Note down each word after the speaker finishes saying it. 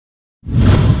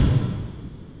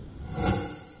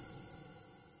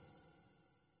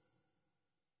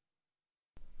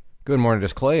Good morning, this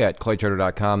is Clay at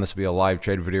claytrader.com. This will be a live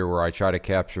trade video where I try to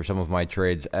capture some of my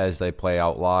trades as they play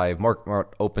out live. Market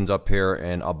opens up here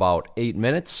in about 8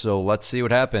 minutes, so let's see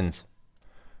what happens.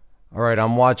 All right,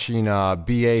 I'm watching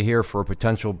BA here for a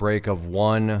potential break of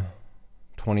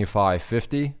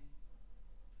 125.50.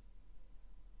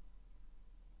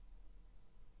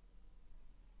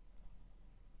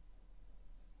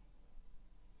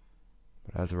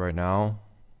 But as of right now,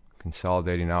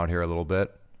 consolidating out here a little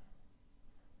bit.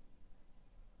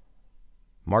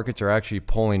 Markets are actually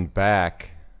pulling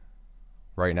back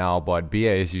right now, but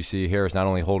BA, as you see here, is not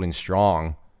only holding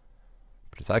strong,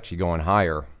 but it's actually going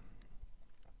higher.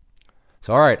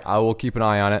 So, all right, I will keep an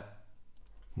eye on it.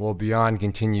 Well, BYND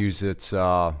continues its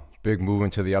big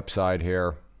movement to the upside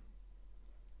here.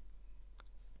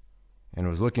 And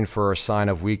was looking for a sign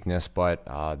of weakness, but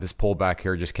this pullback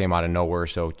here just came out of nowhere,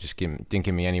 so just didn't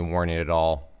give me any warning at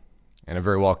all. And it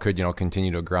very well could,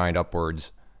 continue to grind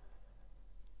upwards.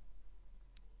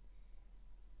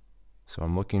 So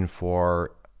I'm looking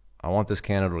for, I want this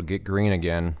candle to get green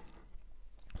again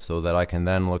so that I can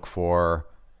then look for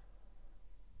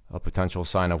a potential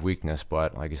sign of weakness.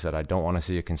 But like I said, I don't want to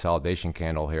see a consolidation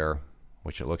candle here,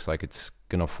 which it looks like it's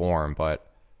going to form,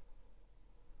 but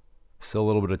still a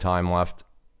little bit of time left.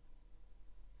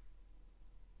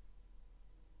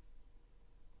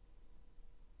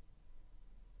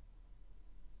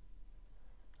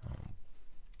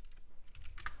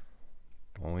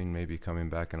 Bowling may be coming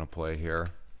back into play here.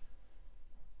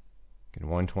 Again,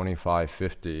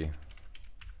 125.50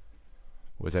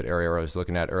 was that area I was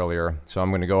looking at earlier. So I'm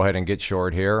going to go ahead and get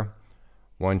short here.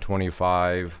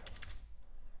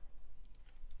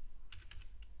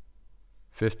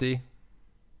 125.50.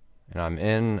 And I'm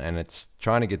in, and it's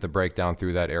trying to get the breakdown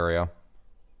through that area.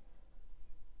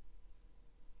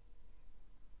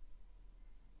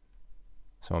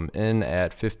 So I'm in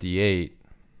at 58.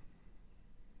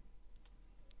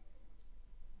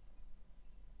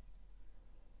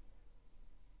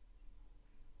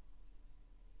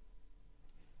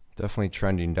 Definitely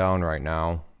trending down right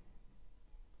now.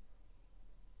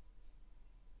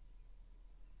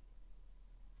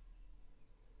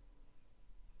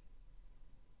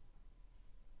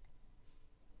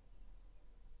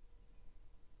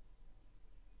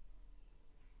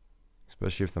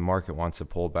 Especially if the market wants to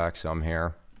pull back some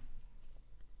here.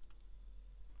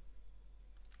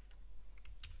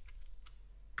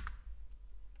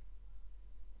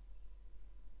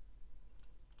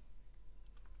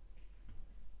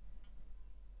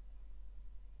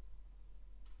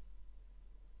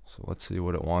 So let's see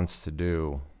what it wants to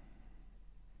do.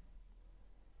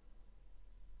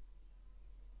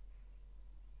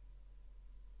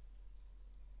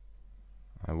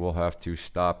 I will have to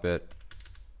stop it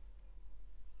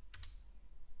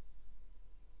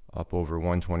up over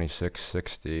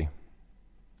 126.60.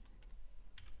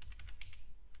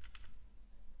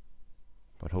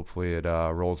 But hopefully it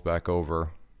rolls back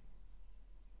over.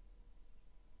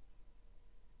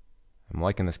 I'm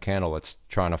liking this candle that's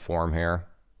trying to form here.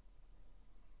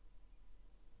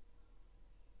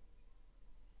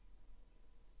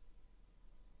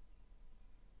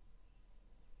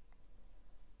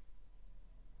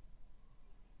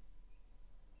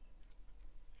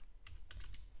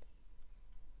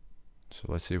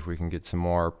 So let's see if we can get some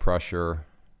more pressure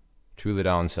to the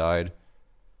downside.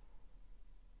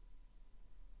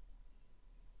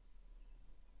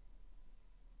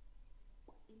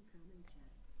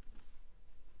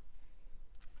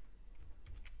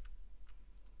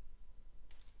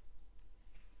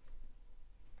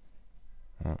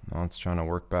 Oh, now it's trying to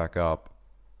work back up.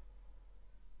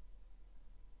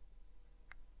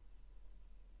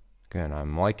 Again,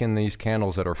 I'm liking these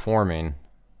candles that are forming.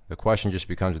 The question just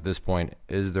becomes at this point,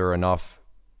 is there enough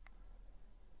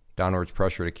downwards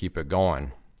pressure to keep it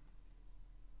going?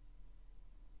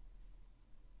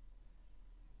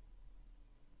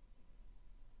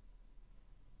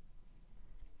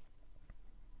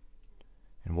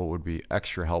 And what would be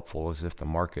extra helpful is if the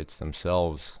markets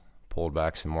themselves pulled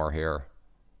back some more here.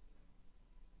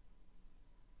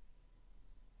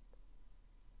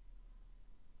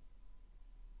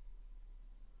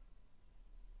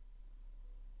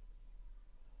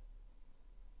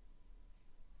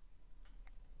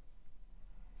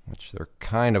 Which they're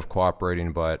kind of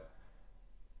cooperating, but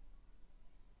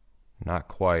not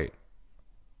quite.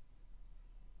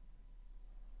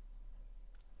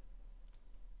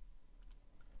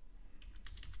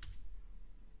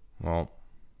 Well,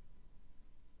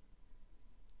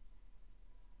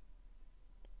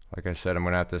 like I said, I'm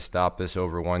going to have to stop this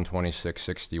over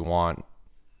 126.61.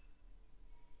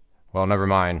 Well, never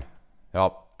mind.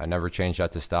 Yep, I never changed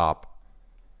that to stop.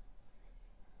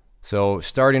 So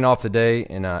starting off the day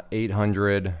in a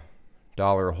 $800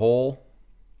 hole.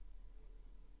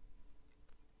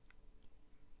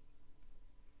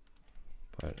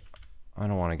 But I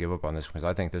don't want to give up on this because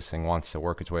I think this thing wants to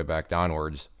work its way back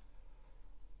downwards.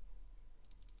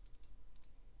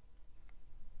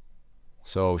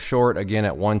 So short again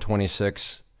at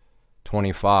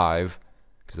 126.25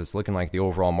 because it's looking like the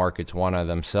overall markets want to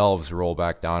themselves roll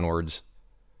back downwards,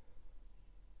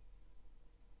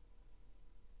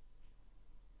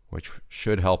 which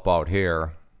should help out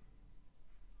here.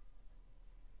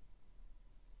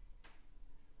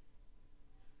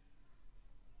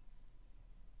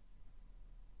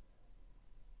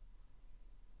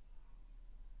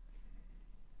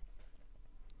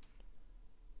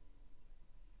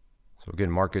 So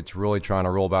again, market's really trying to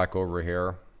roll back over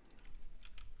here.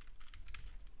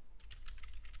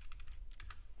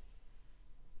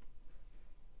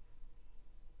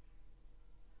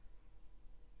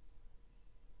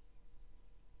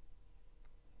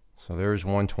 So there's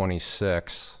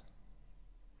 126.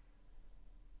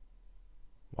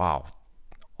 Wow,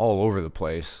 all over the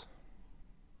place.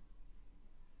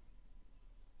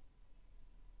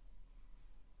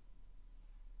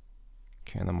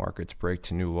 Can the markets break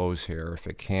to new lows here? If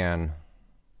it can.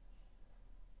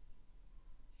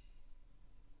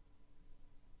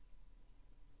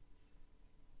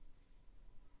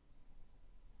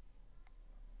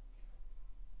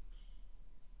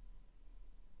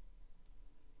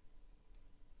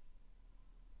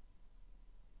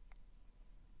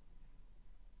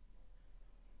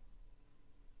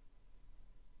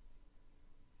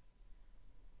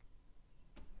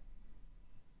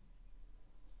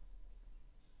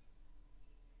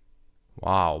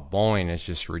 Wow, Boeing is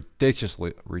just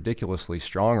ridiculously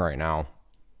strong right now.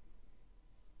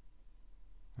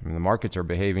 I mean, the markets are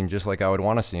behaving just like I would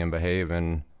want to see them behave,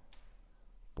 and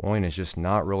Boeing is just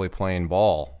not really playing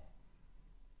ball.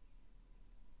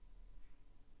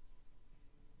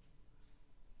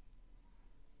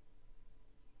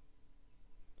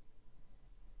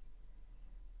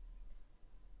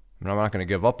 I mean, I'm not going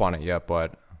to give up on it yet,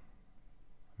 but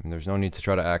I mean, there's no need to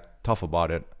try to act tough about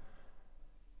it.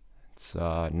 It's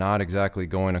not exactly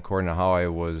going according to how I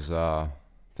was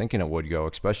thinking it would go,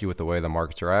 especially with the way the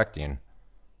markets are acting.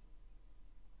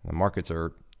 The markets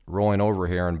are rolling over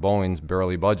here and Boeing's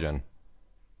barely budging.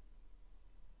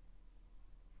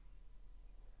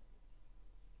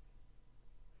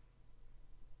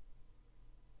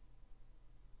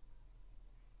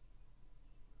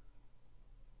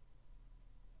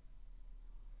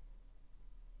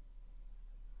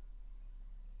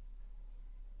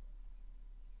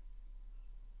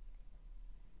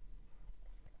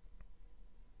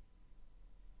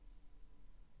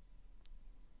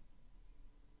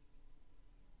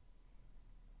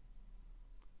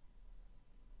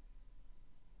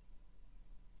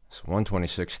 This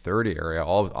 126.30 area,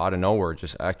 all out of nowhere,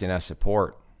 just acting as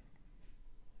support.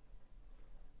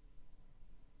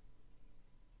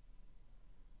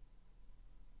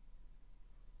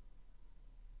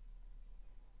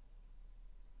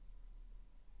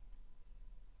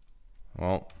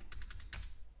 Well,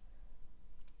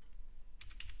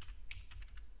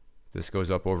 if this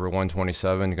goes up over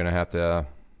 127, going to have to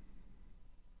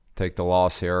take the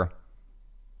loss here,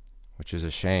 which is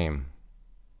a shame.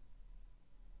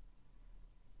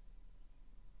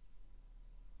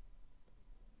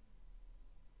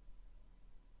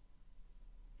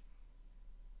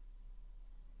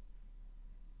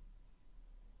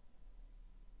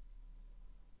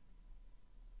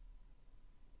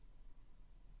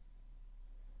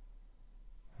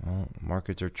 Well,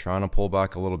 markets are trying to pull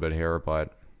back a little bit here,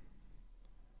 but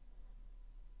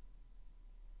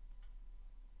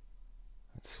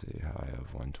let's see how I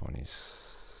have 120.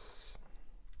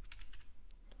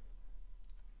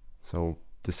 So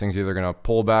this thing's either going to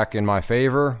pull back in my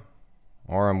favor,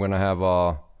 or I'm going to have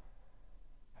a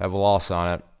loss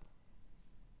on it.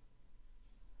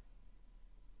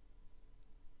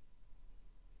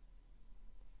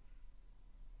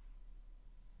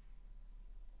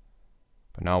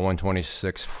 But now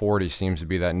 126.40 seems to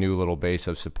be that new little base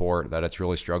of support that it's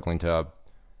really struggling to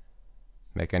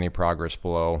make any progress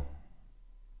below.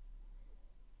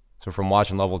 So from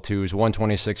watching level 2s,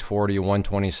 126.40,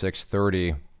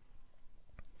 126.30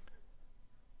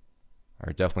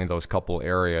 are definitely those couple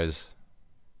areas.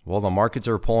 Well, the markets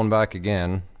are pulling back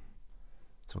again.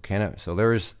 So so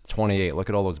there's 28. Look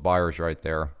at all those buyers right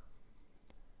there.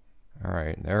 All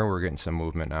right, there we're getting some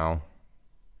movement now.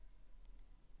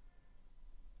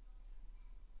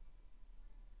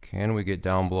 Can we get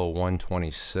down below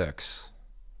 126?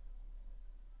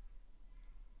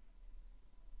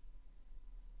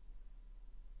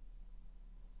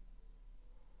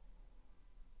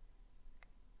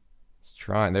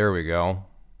 trying. There we go.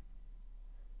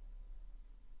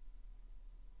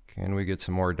 Can we get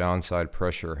some more downside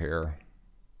pressure here?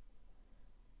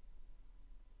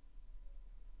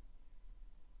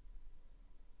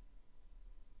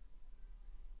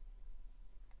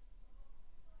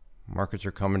 Markets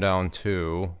are coming down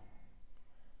too.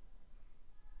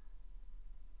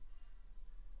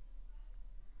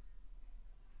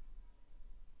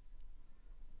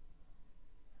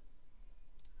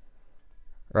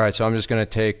 All right, so I'm just going to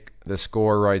take the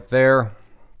score right there.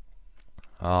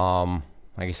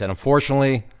 Like I said,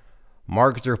 unfortunately,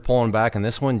 markets are pulling back, and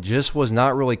this one just was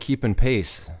not really keeping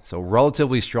pace. So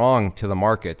relatively strong to the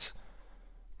markets.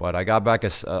 But I got back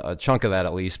a chunk of that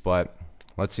at least, but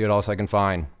let's see what else I can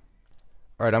find.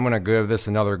 All right, I'm going to give this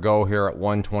another go here at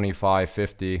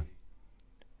 125.50.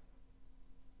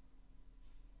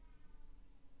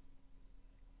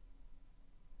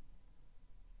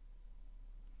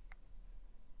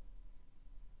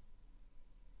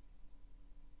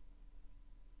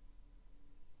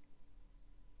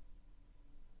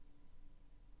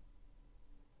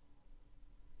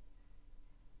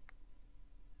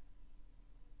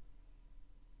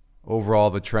 Overall,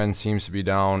 the trend seems to be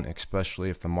down, especially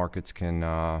if the markets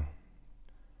can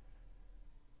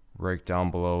break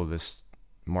down below this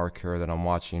mark here that I'm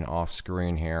watching off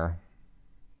screen here.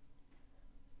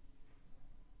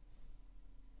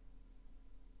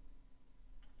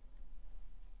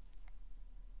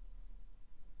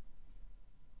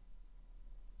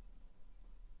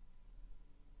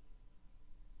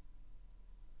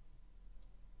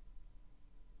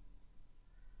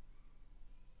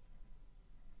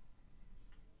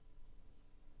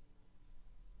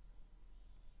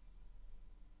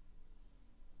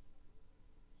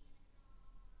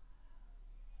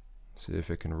 See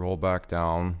if it can roll back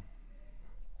down.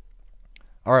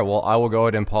 All right, well, I will go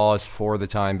ahead and pause for the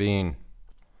time being.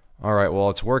 All right, well,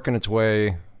 it's working its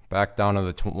way back down to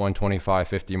the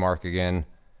 125.50 mark again.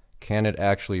 Can it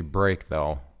actually break,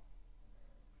 though?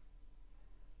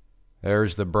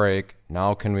 There's the break.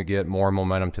 Now can we get more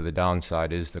momentum to the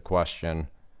downside is the question.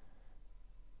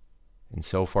 And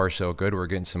so far, so good. We're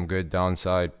getting some good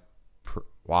downside.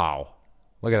 Wow.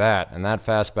 Look at that. And that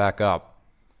fast back up.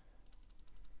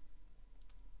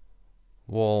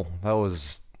 Well, that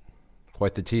was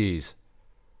quite the tease.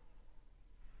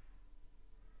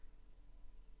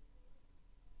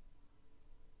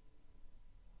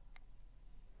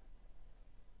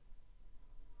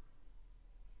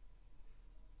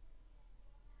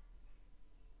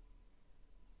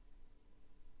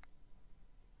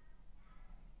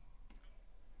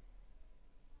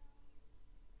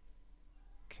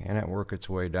 Can it work its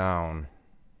way down?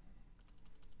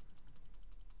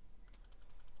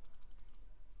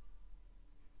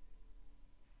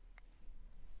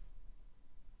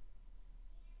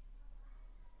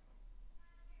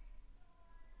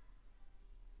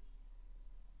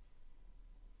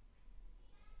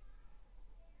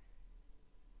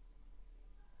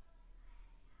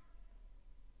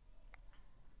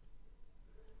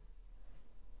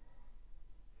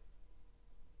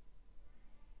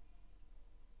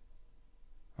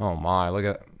 Oh my, look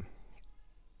at,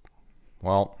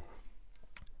 well,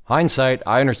 hindsight,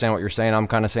 I understand what you're saying. I'm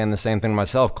kind of saying the same thing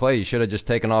myself. Clay, you should have just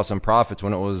taken off some profits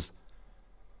when it was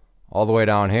all the way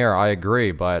down here. I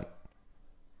agree, but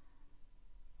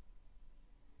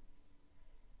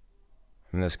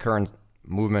and this current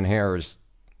movement here is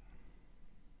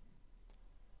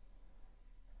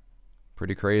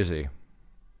pretty crazy.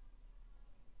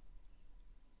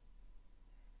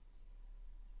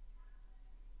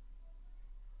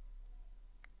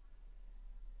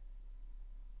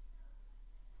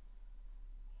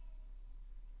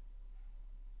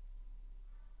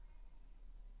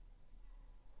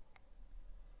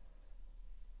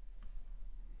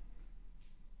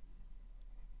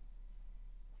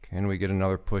 Can we get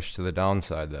another push to the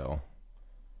downside, though?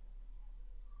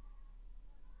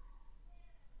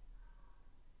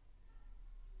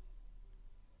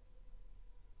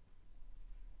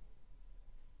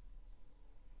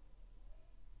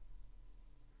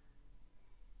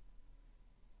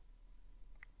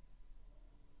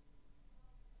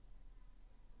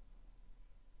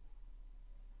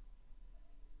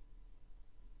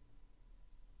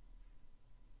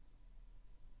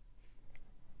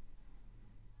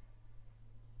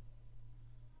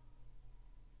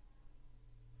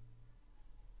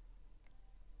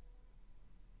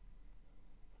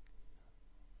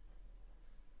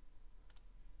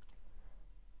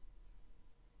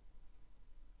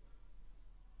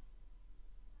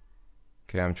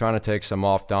 Okay, I'm trying to take some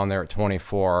off down there at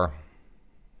 24.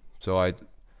 So I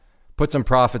put some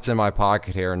profits in my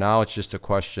pocket here. Now it's just a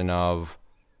question of,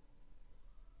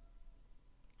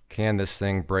 can this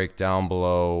thing break down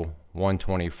below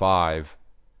 125?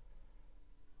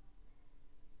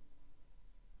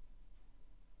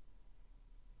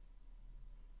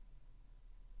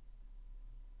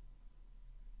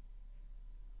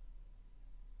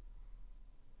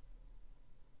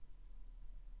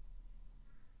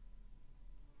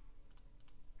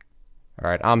 All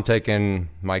right, I'm taking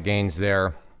my gains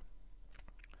there.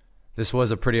 This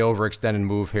was a pretty overextended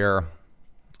move here,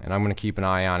 and I'm going to keep an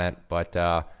eye on it. But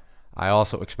I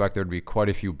also expect there to be quite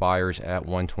a few buyers at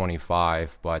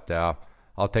 125, but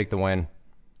I'll take the win.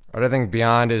 All right, I think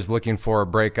BYND is looking for a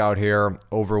breakout here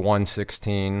over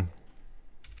 116.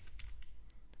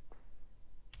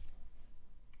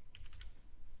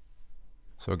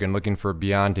 So again, looking for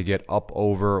BYND to get up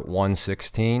over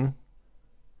 116.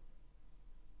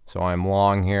 So I'm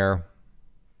long here.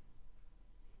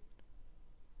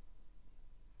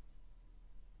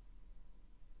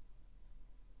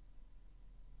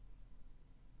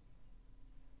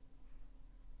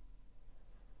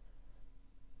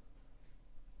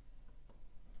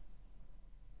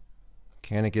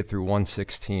 Can it get through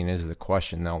 116 is the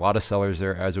question. Now, a lot of sellers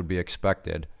there, as would be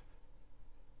expected.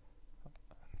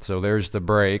 So there's the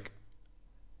break.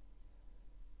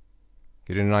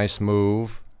 Getting a nice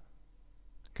move.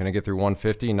 Can it get through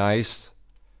 150? Nice.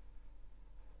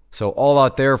 So all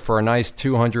out there for a nice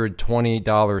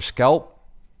 $220 scalp.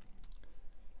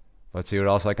 Let's see what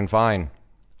else I can find.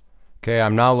 Okay,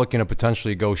 I'm now looking to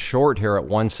potentially go short here at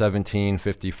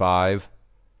 117.55.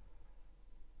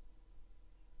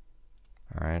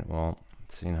 All right, well,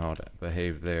 let's see how to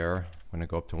behave there. I'm going to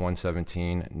go up to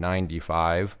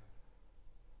 117.95.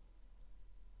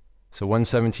 So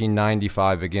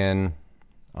 117.95 again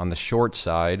on the short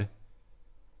side.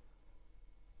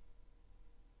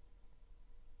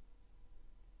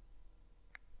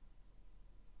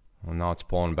 Well, now it's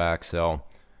pulling back, so all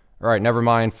right, never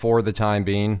mind for the time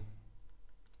being.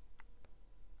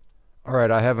 All right,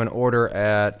 I have an order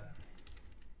at,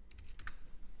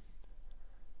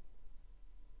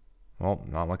 well,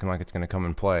 not looking like it's going to come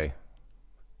in play.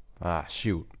 Ah,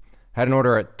 shoot. Had an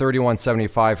order at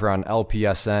 31.75 here on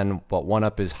LPSN, but went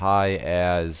up as high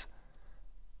as,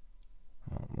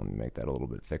 well, let me make that a little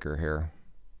bit thicker here.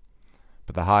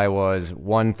 But the high was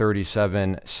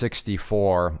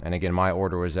 137.64, and again, my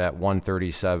order was at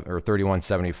 137 or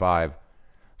 31.75.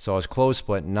 So I was close,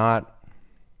 but not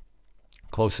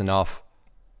close enough.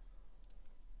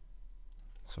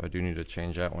 So I do need to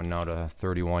change that one now to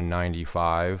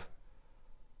 31.95.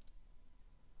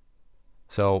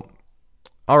 So,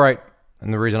 all right.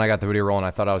 And the reason I got the video rolling,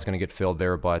 I thought I was going to get filled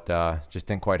there, but just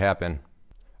didn't quite happen.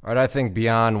 All right, I think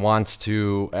BYND wants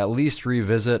to at least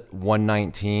revisit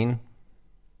 119.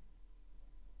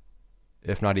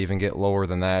 If not even get lower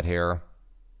than that here.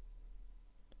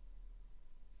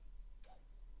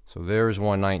 So there's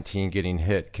 119 getting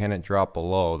hit. Can it drop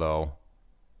below though?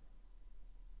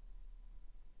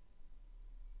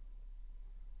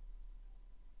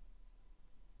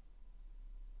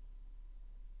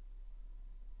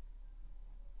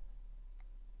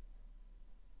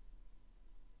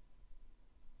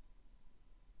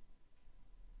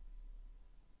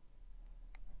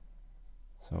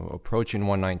 So approaching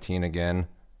 119 again.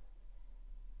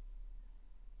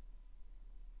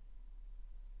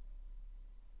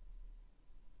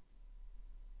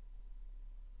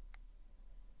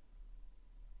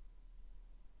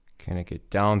 Can it get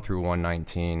down through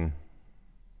 119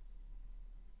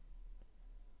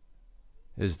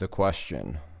 is the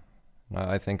question.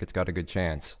 I think it's got a good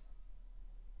chance.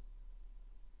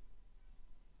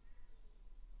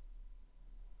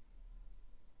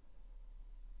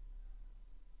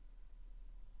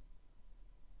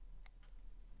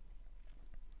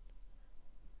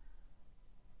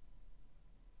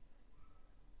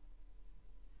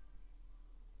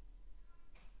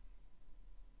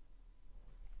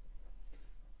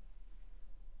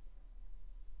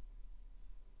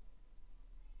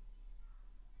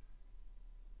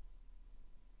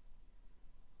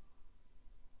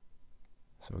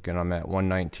 So again, I'm at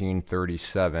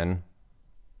 119.37.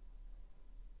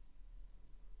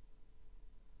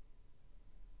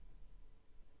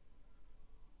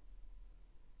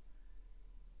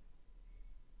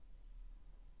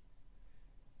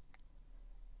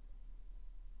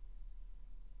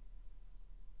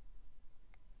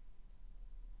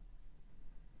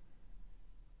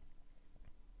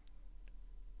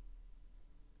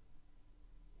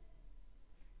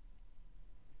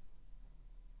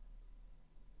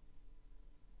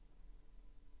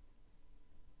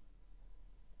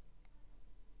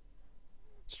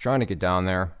 It's trying to get down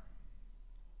there.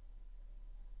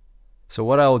 So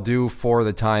what I'll do for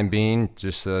the time being,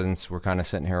 just since we're kind of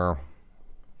sitting here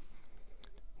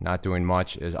not doing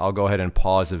much, is I'll go ahead and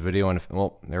pause the video and,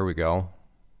 well, there we go.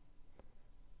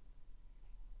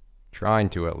 Trying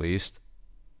to at least.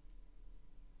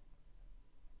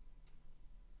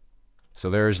 So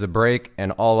there's the break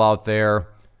and all out there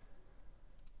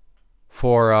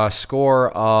for a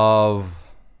score of,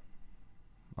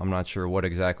 I'm not sure what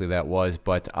exactly that was,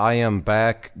 but I am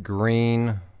back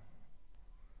green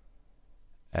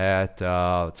at,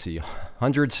 let's see,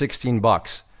 116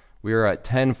 bucks. We are at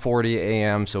 10:40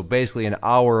 a.m. So basically an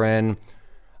hour in.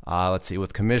 Let's see,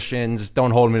 with commissions,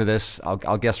 don't hold me to this. I'll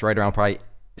guess right around probably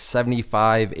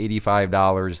 $75,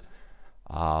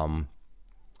 $85.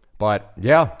 But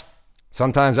yeah,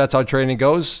 sometimes that's how trading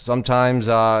goes. Sometimes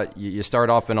you start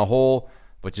off in a hole,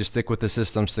 but you stick with the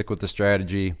system, stick with the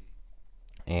strategy,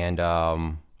 and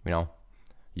you know,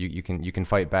 you can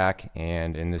fight back.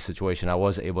 And in this situation, I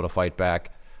was able to fight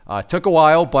back. Took a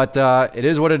while, but it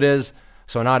is what it is.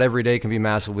 So not every day can be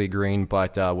massively green,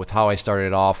 but with how I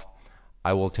started off,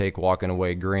 I will take walking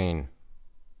away green.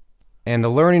 And the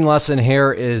learning lesson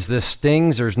here is this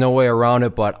stings. There's no way around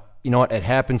it, but you know what? It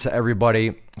happens to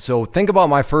everybody. So think about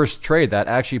my first trade that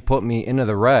actually put me into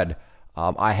the red.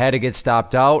 I had to get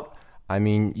stopped out. I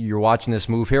mean, you're watching this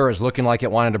move here. It's looking like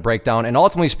it wanted to break down. And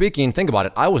ultimately speaking, think about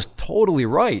it. I was totally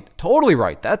right. Totally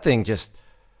right. That thing just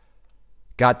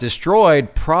got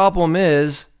destroyed. Problem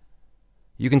is,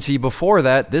 you can see before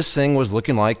that, this thing was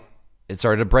looking like it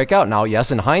started to break out. Now,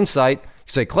 yes, in hindsight, you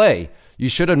say, Clay, you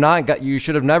should have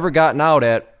never gotten out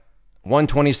at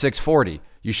 126.40.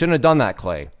 You shouldn't have done that,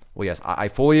 Clay. Well, yes, I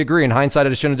fully agree. In hindsight,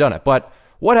 I shouldn't have done it. But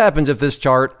what happens if this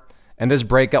chart and this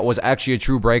breakout was actually a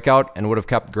true breakout and would have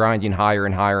kept grinding higher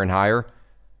and higher and higher?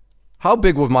 How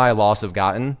big would my loss have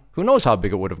gotten? Who knows how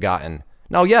big it would have gotten?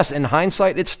 Now, yes, in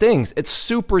hindsight, it stings. It's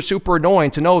super, super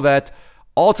annoying to know that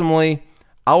ultimately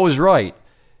I was right.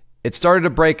 It started to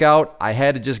break out. I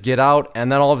had to just get out. And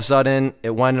then all of a sudden,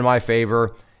 it went in my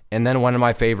favor and then went in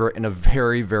my favor in a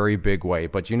very, very big way.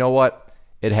 But you know what?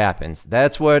 It happens.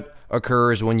 That's what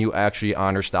occurs when you actually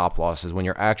honor stop losses, when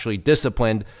you're actually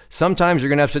disciplined. Sometimes you're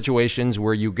going to have situations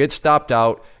where you get stopped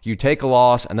out, you take a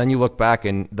loss, and then you look back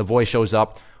and the voice shows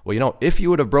up. Well, you know, if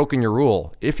you would have broken your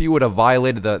rule, if you would have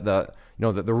violated the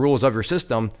rules of your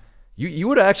system, you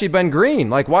would have actually been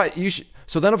green. Like, why?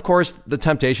 So then, of course, the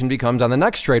temptation becomes on the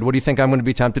next trade. What do you think I'm going to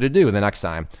be tempted to do the next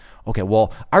time? Okay,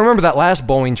 well, I remember that last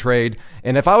Boeing trade,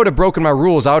 and if I would have broken my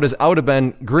rules, I would have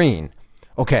been green.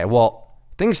 Okay, well,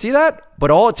 things see that, but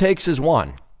all it takes is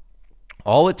one.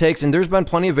 All it takes, and there's been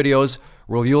plenty of videos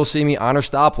where you'll see me honor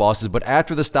stop losses, but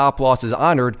after the stop loss is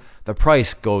honored, the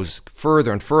price goes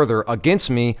further and further against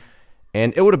me,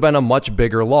 and it would have been a much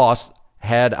bigger loss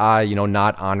had I,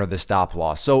 not honored the stop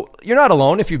loss. So you're not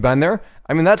alone if you've been there.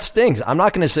 I mean, that stings. I'm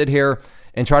not going to sit here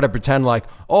and try to pretend like,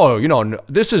 oh,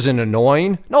 this isn't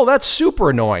annoying. No, that's super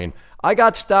annoying. I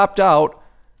got stopped out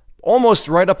almost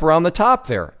right up around the top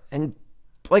there. And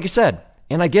like I said,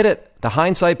 and I get it, the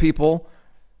hindsight people,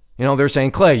 they're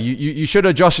saying, Clay, you should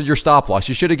have adjusted your stop loss.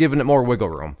 You should have given it more wiggle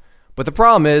room. But the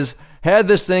problem is, had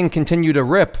this thing continued to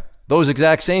rip, those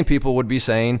exact same people would be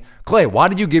saying, Clay, why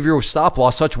did you give your stop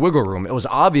loss such wiggle room? It was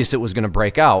obvious it was going to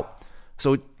break out.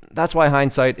 So that's why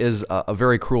hindsight is a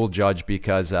very cruel judge,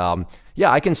 because,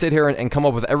 yeah, I can sit here and come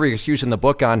up with every excuse in the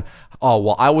book on, oh,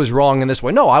 well, I was wrong in this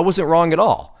way. No, I wasn't wrong at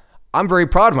all. I'm very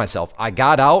proud of myself. I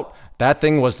got out. That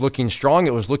thing was looking strong.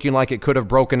 It was looking like it could have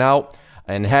broken out.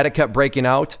 And had it kept breaking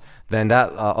out, then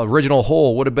that original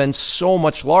hole would have been so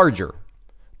much larger.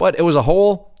 But it was a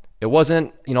hole. It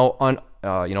wasn't, it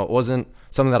wasn't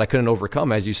something that I couldn't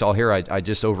overcome. As you saw here, I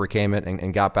just overcame it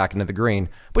and got back into the green.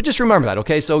 But just remember that,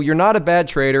 okay? So you're not a bad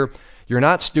trader. You're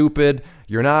not stupid.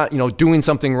 You're not, doing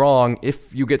something wrong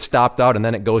if you get stopped out and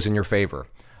then it goes in your favor.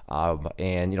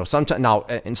 And, sometimes now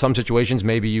in some situations,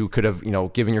 maybe you could have,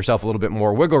 given yourself a little bit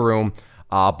more wiggle room.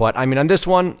 But I mean, on this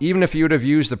one, even if you would have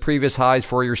used the previous highs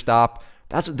for your stop,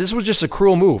 this was just a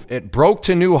cruel move. It broke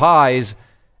to new highs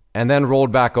and then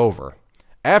rolled back over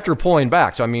after pulling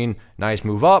back. So, I mean, nice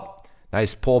move up,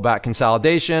 nice pullback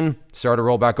consolidation, started to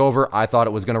roll back over. I thought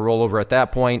it was going to roll over at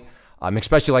that point,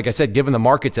 especially, like I said, given the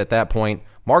markets at that point.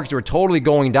 Markets were totally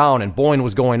going down and BYND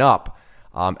was going up.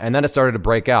 And then it started to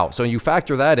break out. So you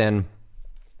factor that in,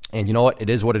 and you know what? It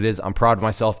is what it is. I'm proud of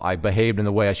myself. I behaved in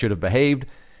the way I should have behaved.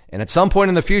 And at some point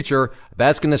in the future,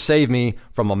 that's going to save me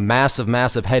from a massive,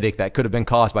 massive headache that could have been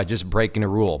caused by just breaking a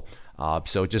rule.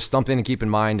 So just something to keep in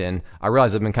mind. And I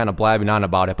realize I've been kind of blabbing on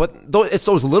about it, but it's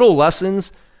those little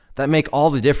lessons that make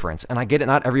all the difference. And I get it.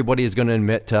 Not everybody is going to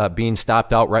admit being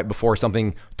stopped out right before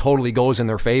something totally goes in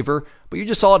their favor, but you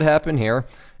just saw it happen here.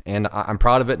 And I'm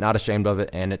proud of it, not ashamed of it,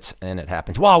 and it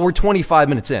happens. Wow, we're 25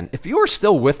 minutes in. If you're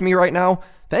still with me right now,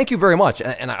 thank you very much.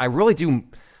 And I really do,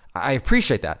 I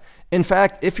appreciate that. In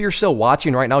fact, if you're still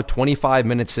watching right now, 25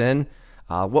 minutes in,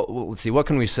 let's see, what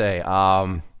can we say?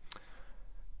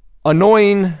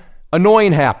 Annoying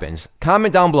happens.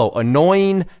 Comment down below,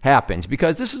 annoying happens,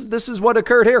 because this is what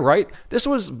occurred here, right? This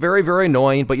was very, very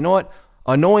annoying, but you know what?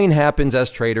 Annoying happens as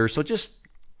traders, so just,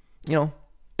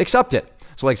 accept it.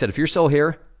 So like I said, if you're still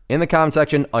here, in the comment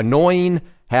section, annoying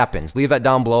happens. Leave that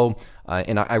down below.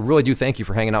 And I really do thank you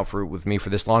for hanging out with me for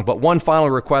this long. But one final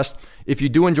request, if you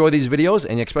do enjoy these videos,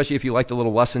 and especially if you like the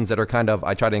little lessons that are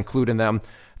I try to include in them,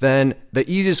 then the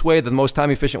easiest way, the most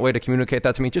time efficient way to communicate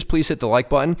that to me, just please hit the like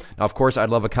button. Now, of course, I'd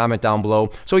love a comment down below.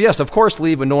 So yes, of course,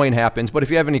 leave annoying happens. But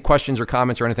if you have any questions or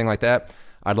comments or anything like that,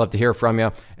 I'd love to hear from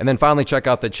you. And then finally, check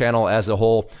out the channel as a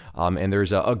whole. And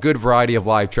there's a good variety of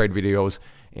live trade videos.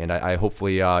 And I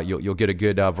hopefully you'll get a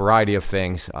good variety of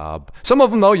things. Some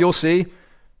of them, though, you'll see,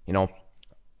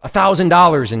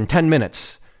 $1,000 in 10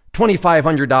 minutes,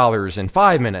 $2,500 in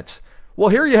 5 minutes. Well,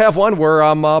 here you have one where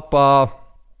I'm up, I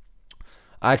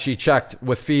actually checked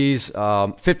with fees,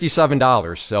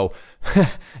 $57. So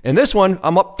in this one,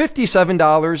 I'm up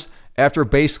 $57 after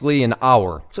basically an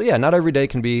hour. So yeah, not every day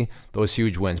can be those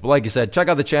huge wins. But like I said, check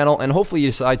out the channel, and hopefully you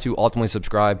decide to ultimately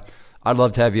subscribe. I'd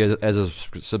love to have you as a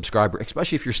subscriber,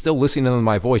 especially if you're still listening to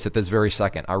my voice at this very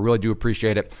second. I really do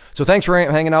appreciate it. So thanks for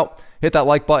hanging out. Hit that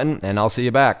like button, and I'll see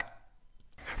you back.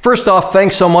 First off,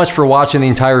 thanks so much for watching the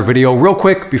entire video. Real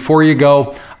quick, before you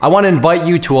go, I want to invite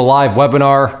you to a live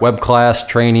webinar, web class,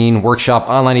 training, workshop,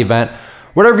 online event,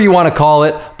 whatever you want to call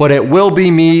it, but it will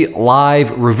be me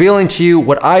live revealing to you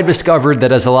what I've discovered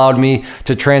that has allowed me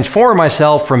to transform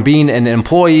myself from being an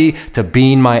employee to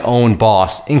being my own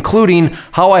boss, including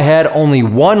how I had only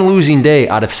one losing day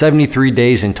out of 73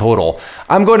 days in total.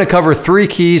 I'm going to cover 3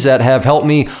 keys that have helped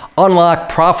me unlock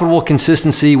profitable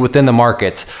consistency within the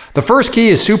markets. The first key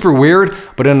is super weird,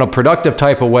 but in a productive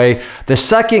type of way. The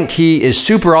second key is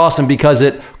super awesome because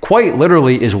it quite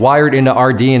literally is wired into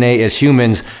our DNA as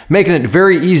humans, making it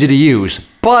very easy to use.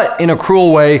 But in a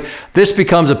cruel way, this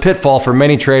becomes a pitfall for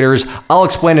many traders. I'll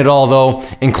explain it all though,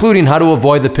 including how to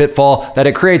avoid the pitfall that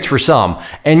it creates for some.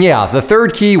 And yeah, the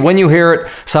third key, when you hear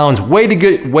it, sounds way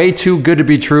too good to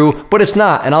be true, but it's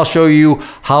not, and I'll show you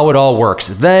how it all works.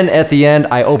 Then at the end,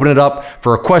 I open it up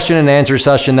for a question and answer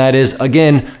session that is,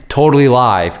 again, totally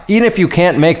live. Even if you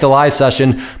can't make the live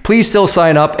session, please still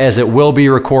sign up as it will be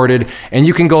recorded, and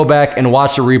you can go back and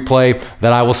watch the replay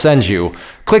that I will send you.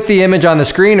 Click the image on the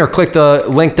screen or click the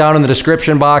link down in the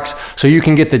description box so you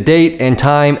can get the date and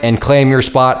time and claim your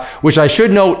spot, which I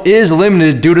should note is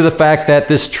limited due to the fact that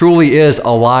this truly is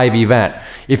a live event.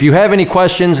 If you have any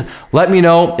questions, let me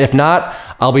know. If not,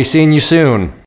 I'll be seeing you soon.